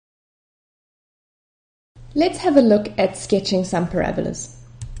Let's have a look at sketching some parabolas.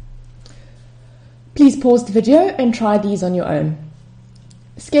 Please pause the video and try these on your own.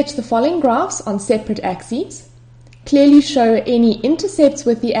 Sketch the following graphs on separate axes. Clearly show any intercepts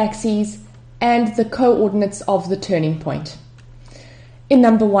with the axes and the coordinates of the turning point. In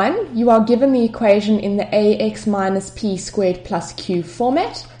number 1, you are given the equation in the ax minus p squared plus q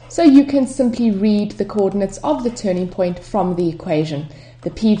format, so you can simply read the coordinates of the turning point from the equation. The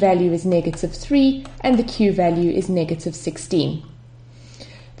p value is -3 and the q value is -16.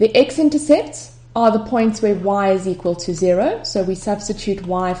 The x-intercepts are the points where y is equal to 0, so we substitute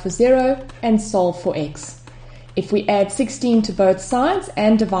y for 0 and solve for x. If we add 16 to both sides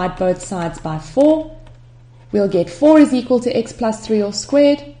and divide both sides by 4, we'll get 4 is equal to x plus 3 all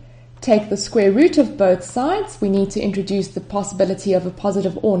squared. Take the square root of both sides. We need to introduce the possibility of a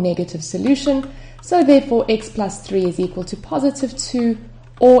positive or negative solution, so therefore x plus 3 is equal to +2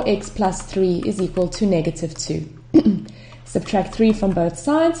 or x plus 3 is equal to -2. Subtract 3 from both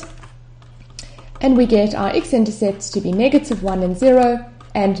sides, and we get our x-intercepts to be -1 and 0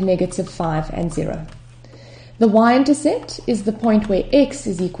 and -5 and 0. The y-intercept is the point where x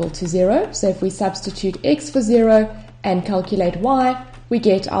is equal to 0, so if we substitute x for 0 and calculate y, we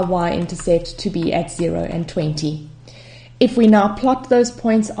get our y-intercept to be at 0 and 20. If we now plot those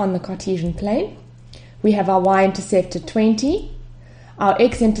points on the Cartesian plane, we have our y-intercept at 20, our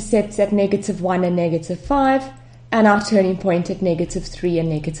x-intercepts at -1 and -5, and our turning point at -3 and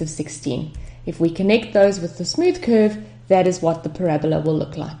 -16. If we connect those with the smooth curve, that is what the parabola will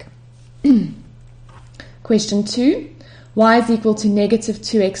look like. Question 2, y is equal to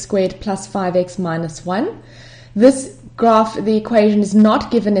 -2x squared plus 5x minus 1. This graph, the equation is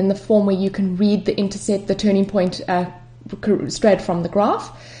not given in the form where you can read the intercept, the turning point straight from the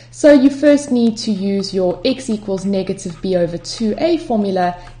graph. So you first need to use your x equals -b over 2a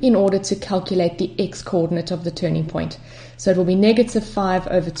formula in order to calculate the x coordinate of the turning point. So it will be -5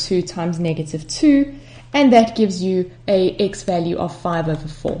 over 2 times -2, and that gives you a x value of 5 over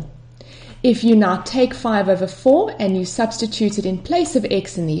 4. If you now take 5 over 4 and you substitute it in place of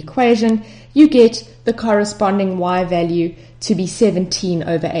x in the equation, you get the corresponding y value to be 17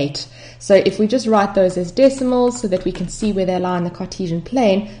 over 8. So if we just write those as decimals so that we can see where they lie in the Cartesian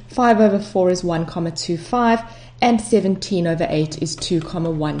plane, 5 over 4 is 1,25 and 17 over 8 is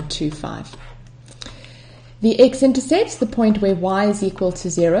 2,125. The x-intercepts, the point where y is equal to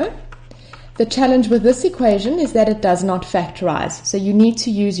 0. The challenge with this equation is that it does not factorize, so you need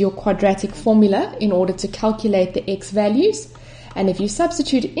to use your quadratic formula in order to calculate the x values, and if you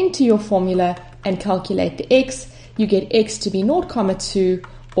substitute into your formula and calculate the x, you get x to be 0,2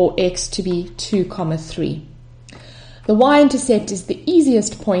 or x to be 2,3. The y-intercept is the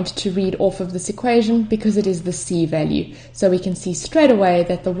easiest point to read off of this equation because it is the c value, so we can see straight away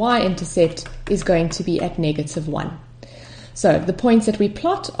that the y-intercept is going to be at -1. So the points that we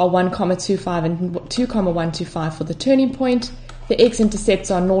plot are 1,25 and 2,125 for the turning point. The x-intercepts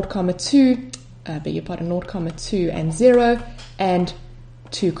are 0,2 and 0 and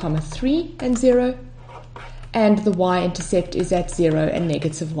 2,3 and 0. And the y-intercept is at 0 and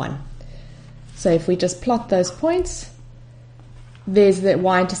 -1. So if we just plot those points, there's the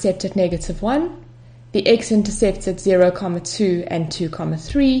y-intercept at -1, the x-intercepts at 0,2 and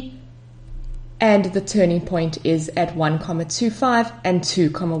 2,3, and the turning point is at 1,25 and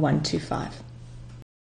 2,125.